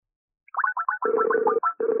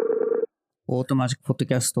オートマチックポッド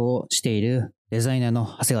キャストをしているデザイナーの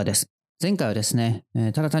長谷川です。前回はですね、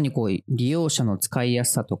ただ単に利用者の使いや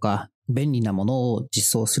すさとか便利なものを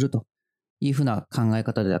実装するというふうな考え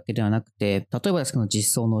方だけではなくて、例えばですけど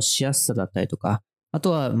実装のしやすさだったりとか、あ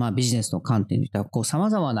とはビジネスの観点といった様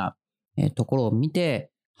々なところを見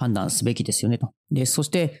て判断すべきですよねと。で、そし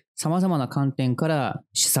て様々な観点から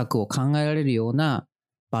施策を考えられるような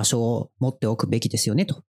場所を持っておくべきですよね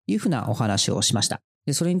というふうなお話をしました。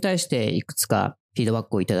で、それに対していくつかフィードバッ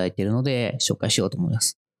クをいただいているので紹介しようと思いま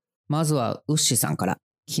す。まずはウッシーさんから、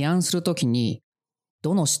起案するときに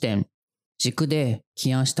どの視点、軸で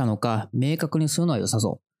起案したのか明確にするのは良さ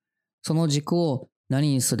そう。その軸を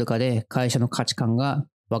何にするかで会社の価値観が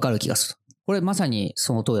分かる気がする。これまさに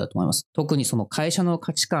その通りだと思います。特にその会社の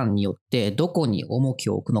価値観によってどこに重き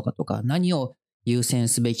を置くのかとか、何を優先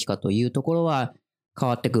すべきかというところは変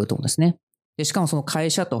わってくると思うんですね。で、しかもその会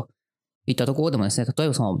社といったところでもですね、例え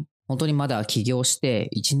ば本当にまだ起業して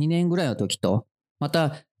1、2年ぐらいの時と、ま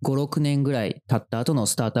た5、6年ぐらい経った後の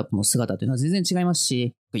スタートアップの姿というのは全然違います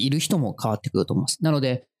し、いる人も変わってくると思います。なの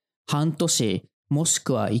で、半年、もし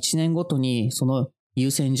くは1年ごとにその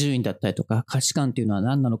優先順位だったりとか価値観というのは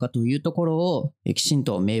何なのかというところをきちん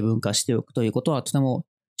と明文化しておくということはとても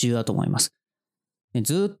重要だと思います。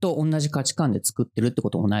ずっと同じ価値観で作ってるってこ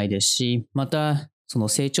ともないですし、またその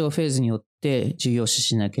成長フェーズによって重要視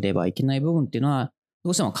しなければいけない部分っていうのは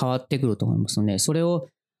どうしても変わってくると思いますので、それを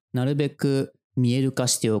なるべく見える化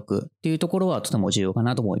しておくっていうところはとても重要か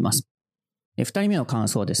なと思います。2人目の感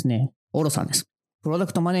想はですね、オロさんです。プロダ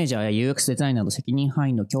クトマネージャーや UX デザイナーの責任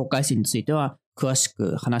範囲の境界線については詳し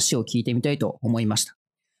く話を聞いてみたいと思いました。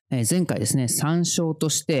前回ですね、参照と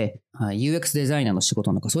して UX デザイナーの仕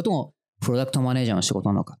事なのか、それともプロダクトマネージャーの仕事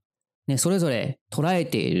なのか、それぞれ捉え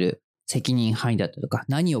ている責任範囲だったりとか、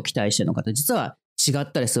何を期待しているのかって実は違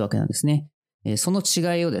ったりするわけなんですね。その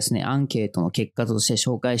違いをですね、アンケートの結果として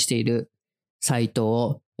紹介しているサイト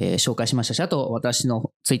を紹介しましたし、あと私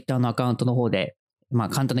のツイッターのアカウントの方で、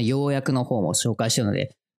簡単な要約の方も紹介しているの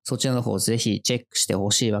で、そちらの方をぜひチェックしてほ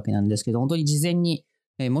しいわけなんですけど、本当に事前に、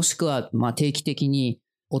もしくは定期的に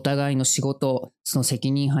お互いの仕事、その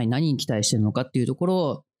責任範囲何に期待しているのかっていうところ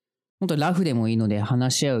を、本当にラフでもいいので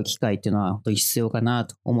話し合う機会っていうのは本当に必要かな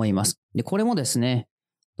と思います。で、これもですね、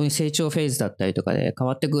本当に成長フェーズだったりとかで変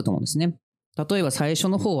わってくると思うんですね。例えば最初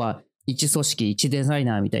の方は一組織、一デザイ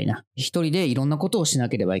ナーみたいな、一人でいろんなことをしな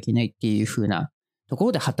ければいけないっていう風なとこ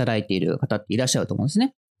ろで働いている方っていらっしゃると思うんです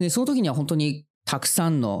ね。で、その時には本当にたくさ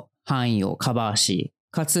んの範囲をカバーし、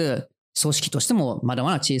かつ組織としてもまだま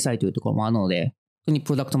だ小さいというところもあるので、本当にプ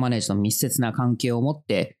ロダクトマネージャーと密接な関係を持っ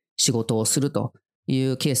て仕事をするとい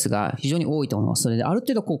うケースが非常に多いと思います。それである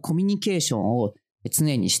程度コミュニケーションを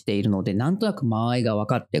常にしているので、なんとなく間合いが分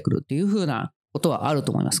かってくるっていう風なことはある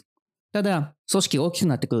と思います。ただ、組織が大きく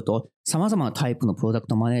なってくると、様々なタイプのプロダク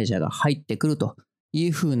トマネージャーが入ってくるとい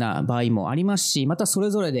う風な場合もありますし、またそ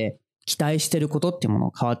れぞれで期待していることっていうもの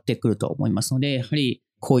が変わってくると思いますので、やはり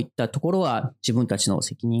こういったところは自分たちの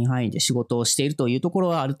責任範囲で仕事をしているというところ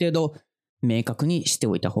はある程度明確にして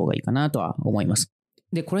おいた方がいいかなとは思います。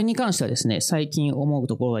で、これに関してはですね、最近思う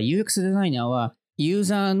ところは UX デザイナーはユー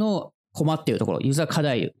ザーの困っているところ、ユーザー課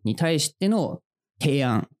題に対しての提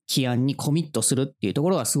案、起案にコミットするっていうとこ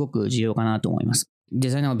ろがすごく重要かなと思います。デ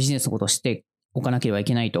ザイナーはビジネスのことを知っておかなければい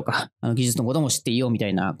けないとか、技術のことも知っていようみた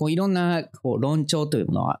いな、いろんな論調という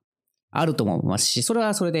ものはあると思いますし、それ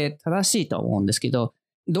はそれで正しいとは思うんですけど、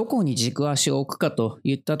どこに軸足を置くかと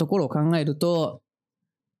いったところを考えると、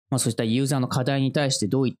そういったユーザーの課題に対して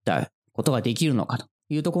どういったことができるのかと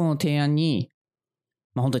いうところの提案に、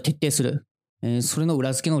本当に徹底する。それの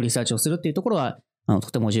裏付けのリサーチをするっていうところは、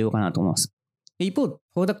とても重要かなと思います。一方、プ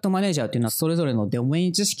ロダクトマネージャーというのはそれぞれのドメイ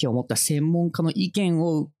ン知識を持った専門家の意見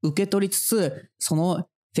を受け取りつつ、そのフ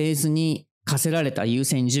ェーズに課せられた優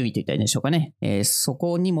先順位といったらいいんでしょうかね。そ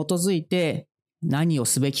こに基づいて何を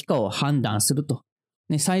すべきかを判断すると。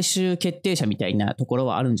最終決定者みたいなところ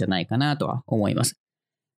はあるんじゃないかなとは思います。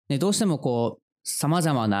どうしても様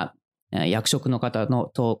々な役職の方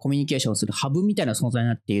とコミュニケーションするハブみたいな存在に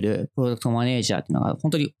なっているプロダクトマネージャーっていうのが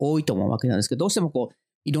本当に多いと思うわけなんですけど、どうしても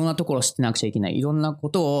いろんなところを知ってなくちゃいけない、いろんなこ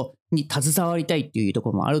とに携わりたいっていうと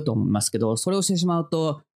ころもあると思いますけど、それをしてしまう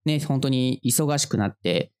とね、本当に忙しくなっ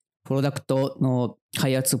て、プロダクトの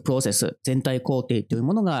開発プロセス、全体工程という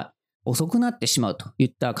ものが遅くなってしまうとい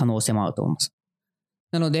った可能性もあると思います。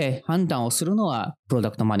なので、判断をするのはプロ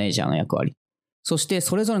ダクトマネージャーの役割。そして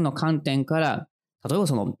それぞれの観点から、例えば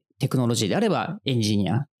テクノロジーであればエンジニ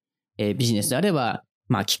ア、ビジネスであれば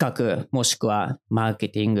企画、もしくはマーケ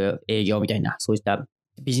ティング、営業みたいな、そういった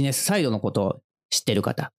ビジネスサイドのことを知っている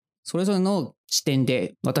方。それぞれの視点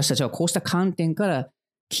で私たちはこうした観点から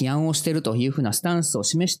起案をしているというふうなスタンスを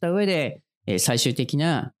示した上で、最終的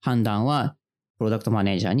な判断はプロダクトマ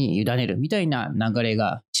ネージャーに委ねるみたいな流れ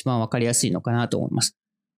が一番わかりやすいのかなと思います。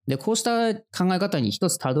で、こうした考え方に一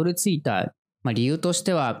つたどり着いた、理由とし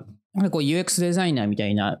ては、やはりUX デザイナーみた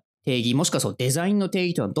いな定義、もしくはデザインの定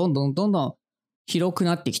義というのはどんどん広く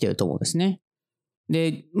なってきていると思うんですね。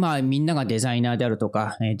で、みんながデザイナーであると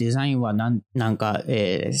か、デザインは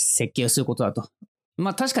設計をすることだと。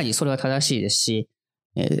確かにそれは正しいですし、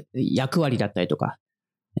役割だったりとか、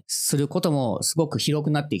することもすごく広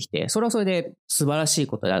くなってきて、それはそれで素晴らしい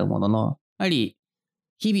ことであるものの、やはり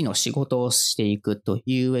日々の仕事をしていくと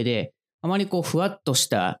いう上で、あまりふわっとし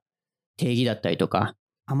た定義だったりとか、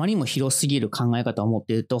あまりにも広すぎる考え方を持っ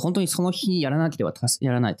ていると、本当にその日やらなければ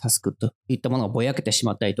やらないタスクといったものがぼやけてし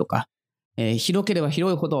まったりとか、広ければ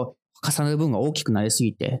広いほど重なる分が大きくなりす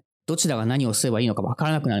ぎて、どちらが何をすればいいのか分か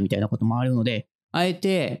らなくなるみたいなこともあるので、あえ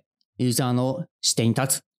てユーザーの視点に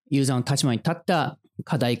立つ、ユーザーの立場に立った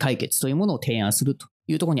課題解決というものを提案すると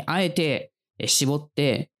いうところにあえて絞っ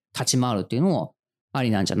て立ち回るというのもあり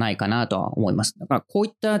なんじゃないかなとは思います。だからこうい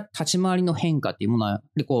った立ち回りの変化というものは、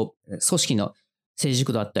組織の成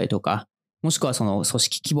熟度だったりとか、もしくはその組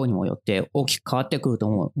織規模にもよって大きく変わってくると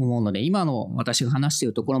思うので、今の私が話してい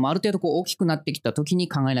るところもある程度大きくなってきた時に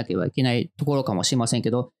考えなければいけないところかもしれませんけ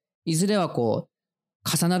ど、いずれは重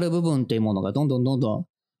なる部分というものがどんどん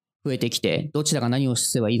増えてきて、どちらが何を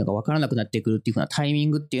すればいいのか分からなくなってくるっていう風なタイミ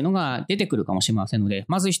ングっていうのが出てくるかもしれませんので、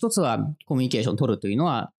まず一つはコミュニケーションを取るというの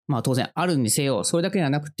は、当然あるにせよ、それだけでは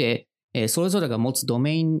なくて、それぞれが持つド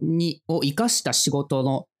メインを生かした仕事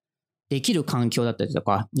のできる環境だったりと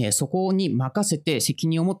か、そこに任せて責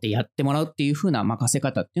任を持ってやってもらうっていう風な任せ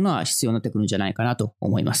方っていうのは必要になってくるんじゃないかなと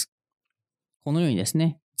思います。このようにです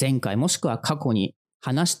ね、前回もしくは過去に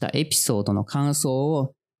話したエピソードの感想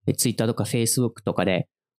を Twitter とか Facebook とかで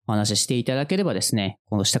お話ししていただければですね、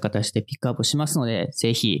このした形でピックアップしますので、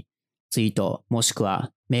ぜひツイートもしく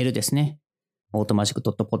はメールですね、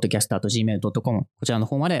automagic.podcast.gmail.com こちらの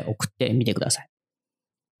方まで送ってみてください。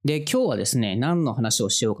で、今日はですね、何の話を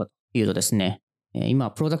しようかというとですね、今、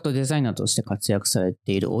プロダクトデザイナーとして活躍され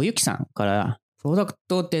ているおゆきさんから、プロダク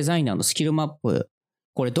トデザイナーのスキルマップ、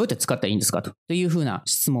これどうやって使ったらいいんですかというふうな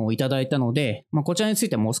質問をいただいたので、こちらについ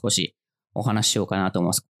てもう少しお話ししようかなと思い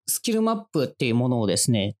ます。スキルマップっていうものをで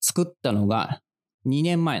すね、作ったのが2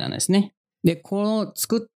年前なんですね。で、この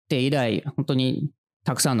作って以来、本当に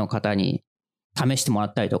たくさんの方に試してもら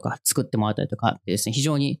ったりとか、作ってもらったりとかですね、非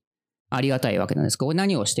常にありがたいわけなんですけど、これ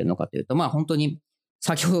何をしているのかというと、本当に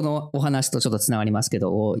先ほどのお話とちょっとつながりますけ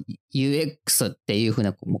ど、UX っていうふう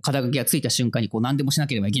な肩書きがついた瞬間に何でもしな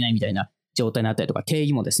ければいけないみたいな状態になったりとか、定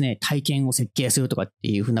義もですね、体験を設計するとかって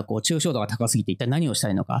いうふうな抽象度が高すぎて一体何をした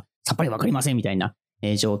いのかさっぱりわかりませんみたいな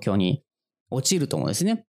状況に陥ると思うんです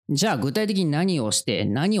ね。じゃあ具体的に何をして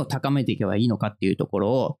何を高めていけばいいのかっていうとこ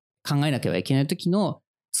ろを考えなければいけない時の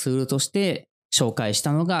ツールとして紹介し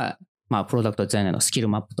たのが、プロダクトデザイナーのスキル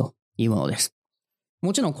マップというものです。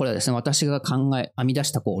もちろんこれはですね、私が編み出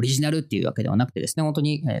したオリジナルっていうわけではなくてですね、本当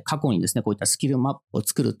に過去にですね、こういったスキルマップを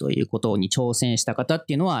作るということに挑戦した方っ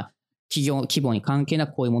ていうのは、企業規模に関係な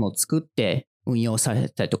くこういうものを作って運用され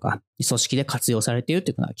たりとか、組織で活用されていると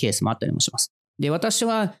いうようなケースもあったりもします。で、私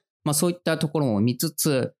はそういったところも見つ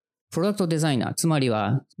つ、プロダクトデザイナー、つまり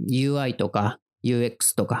は UI とか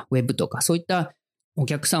UX とか Web とかそういったお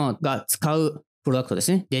客様が使うプロダクトで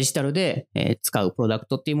すね。デジタルで使うプロダク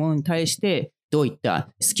トっていうものに対してどういった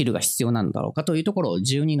スキルが必要なんだろうかというところを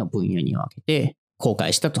12の分野に分けて公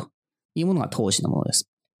開したというものが当時のものです。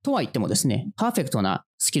とは言ってもですね、パーフェクトな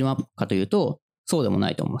スキルマップかというとそうでもな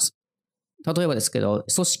いと思います。例えばですけど、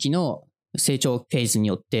組織の成長フェーズに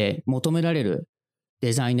よって求められる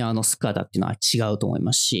デザイナーの姿っていうのは違うと思い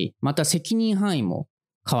ますし、また責任範囲も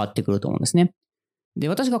変わってくると思うんですね。で、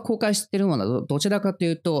私が公開しているものはどちらかと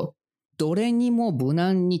いうと、どれにも無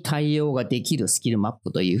難に対応ができるスキルマッ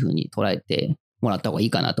プというふうに捉えてもらった方がいい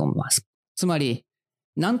かなと思います。つまり、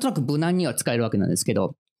なんとなく無難には使えるわけなんですけ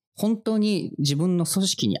ど、本当に自分の組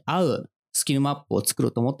織に合うスキルマップを作ろ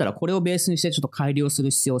うと思ったら、これをベースにしてちょっと改良す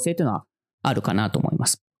る必要性というのはあるかなと思いま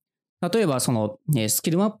す。例えば、その、スキ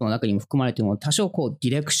ルマップの中にも含まれているもの、多少デ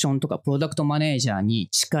ィレクションとかプロダクトマネージャーに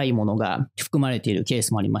近いものが含まれているケー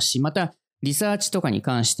スもありますし、また、リサーチとかに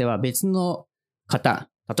関しては別の方、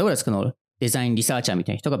例えばですけど、デザインリサーチャーみ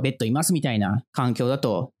たいな人が別途いますみたいな環境だ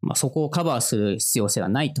と、そこをカバーする必要性は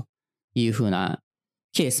ないというふうな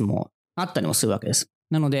ケースもあったりもするわけです。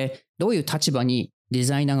なので、どういう立場にデ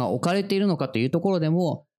ザイナーが置かれているのかというところで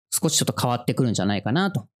も少しちょっと変わってくるんじゃないかな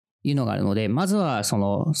というのがあるので、まずは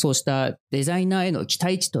そうしたデザイナーへの期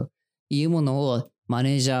待値というものをマ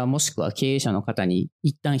ネージャーもしくは経営者の方に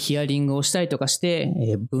一旦ヒアリングをしたりとかし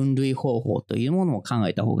て、分類方法というものを考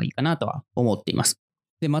えた方がいいかなとは思っています。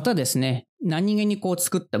で、またですね、何気にこう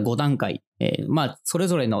作った5段階、それ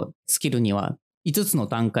ぞれのスキルには5つの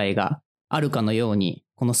段階があるかのように、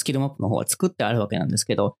このスキルマップの方は作ってあるわけなんです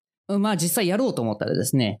けど、実際やろうと思ったらで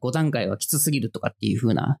すね、5段階はきつすぎるとかっていう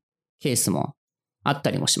風なケースもあった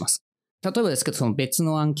りもします。例えばですけど、その別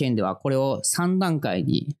の案件ではこれを3段階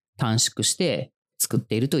に短縮して作っ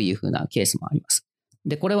ているという風なケースもあります。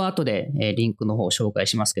で、これは後でリンクの方を紹介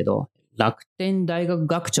しますけど、楽天大学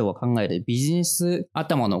学長が考えるビジネス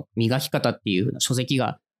頭の磨き方っていう風な書籍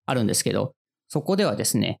があるんですけど、そこではで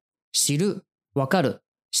すね、知る、わかる、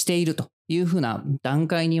しているという風な段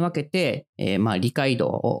階に分けて、理解度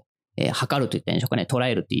を測るといったんでしょうかね、捉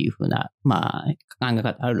えるっていう風な、考え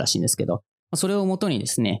方あるらしいんですけど、それをもとにで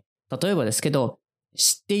すね、例えばですけど、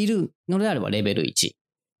知っているのであればレベル1、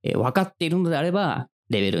分かっているのであれば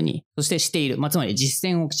レベル2、そしてしている、つまり実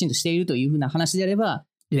践をきちんとしているという風な話であれば、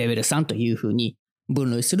レベル3という風に分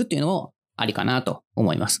類するっていうのもありかなと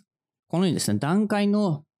思います。このようにですね、段階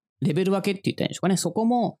のレベル分けって言ったんでしょうかね、そこ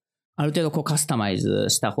もある程度カスタマイズ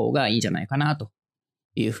した方がいいんじゃないかなと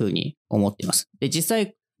いう風に思っています。で、実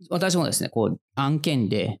際私もですね、案件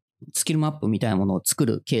でスキルマップみたいなものを作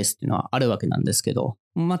るケースっていうのはあるわけなんですけど、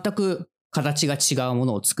全く形が違うも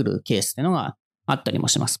のを作るケースっていうのがあったりも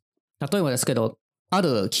します。例えばですけど、あ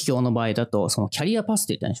る企業の場合だと、そのキャリアパスっ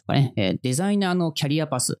て言ったんでしょうかね。デザイナーのキャリア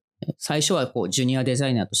パス。最初はジュニアデザ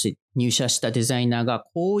イナーとして入社したデザイナーが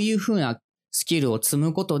こういうふうなスキルを積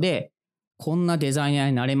むことで、こんなデザイナー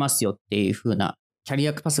になれますよっていうふうなキャリ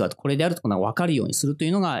アパスがこれであるというのが分かるようにするとい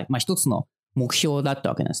うのが、一つの目標だった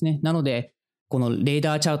わけなんですね。なので、このレー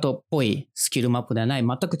ダーチャートっぽいスキルマップではない、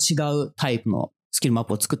全く違うタイプのスキルマッ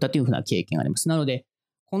プを作ったというふうな経験があります。なので、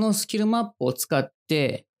このスキルマップを使っ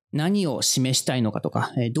て何を示したいのかと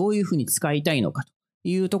か、どういうふうに使いたいのかと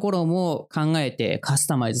いうところも考えてカス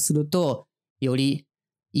タマイズすると、より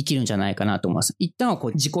生きるんじゃないかなと思います。一旦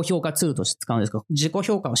は自己評価ツールとして使うんですけど、自己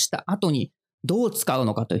評価をした後にどう使う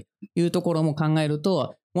のかというところも考える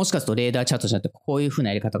と、もしかするとレーダーチャートじゃなくてこういうふうな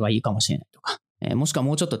やり方がいいかもしれないとか、もしくは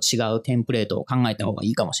もうちょっと違うテンプレートを考えた方がい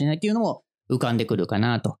いかもしれないというのも浮かんでくるか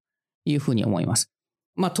なというふうに思います。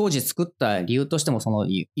当時作った理由としても、その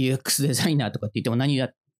UX デザイナーとかって言っても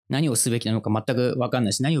何をすべきなのか全く分かんな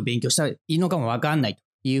いし、何を勉強したらいいのかも分かんないと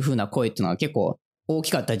いうふうな声っていうのは結構大き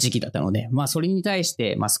かった時期だったので、それに対し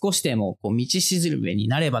て、少しでも道しるべに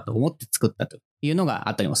なればと思って作ったというのが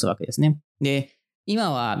あったりもするわけですね。で、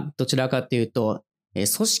今はどちらかというと、組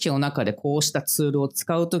織の中でこうしたツールを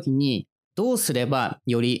使うときに、どうすれば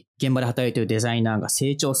より現場で働いているデザイナーが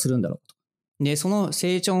成長するんだろうと。で、その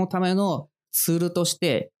成長のためのツールとし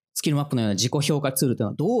て、スキルマップのような自己評価ツールという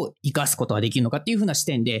のをどう活かすことができるのかっていうふうな視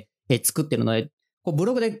点で作っているので、ブ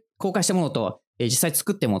ログで公開したものと実際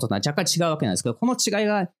作ってるものとは若干違うわけなんですけど、この違い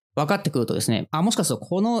が分かってくるとですね、もしかすると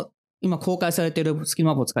この今公開されているスキル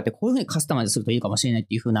マップを使ってこういうふうにカスタマイズするといいかもしれないっ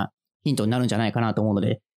ていうふうなヒントになるんじゃないかなと思うの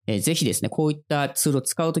で、ぜひですね、こういったツールを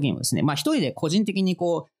使うときにもですね、一人で個人的に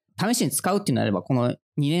試しに使うっていうのであれば、この2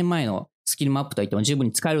年前のスキルマップといっても十分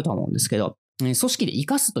に使えると思うんですけど、組織で活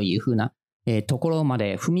かすというふうなところま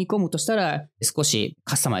で踏み込むとしたら、少し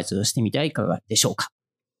カスタマイズしてみてはいかがでしょうか。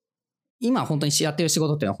今本当にやってる仕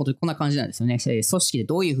事っていうのは本当にこんな感じなんですよね。組織で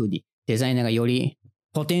どういうふうにデザイナーがより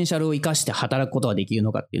ポテンシャルを生かして働くことができる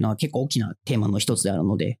のかっていうのは結構大きなテーマの一つである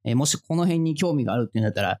ので、もしこの辺に興味があるっていうん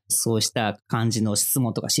だったら、そうした感じの質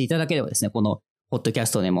問とかしていただければですね、このポッドキャ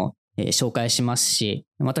ストでも紹介しますし、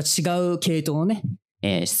また違う系統のね、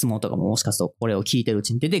質問とかももしかするとこれを聞いてるう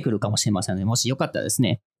ちに出てくるかもしれませんので、もしよかったらです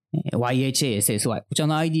ね、YHASSY、こちら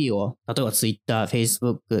の ID を、例えば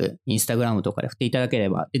Twitter、Facebook、Instagram とかで振っていただけれ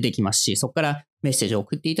ば出てきますし、そこからメッセージを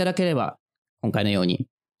送っていただければ、今回のように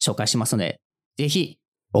紹介しますので、ぜひ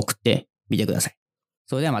送ってみてください。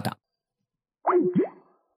それではまた。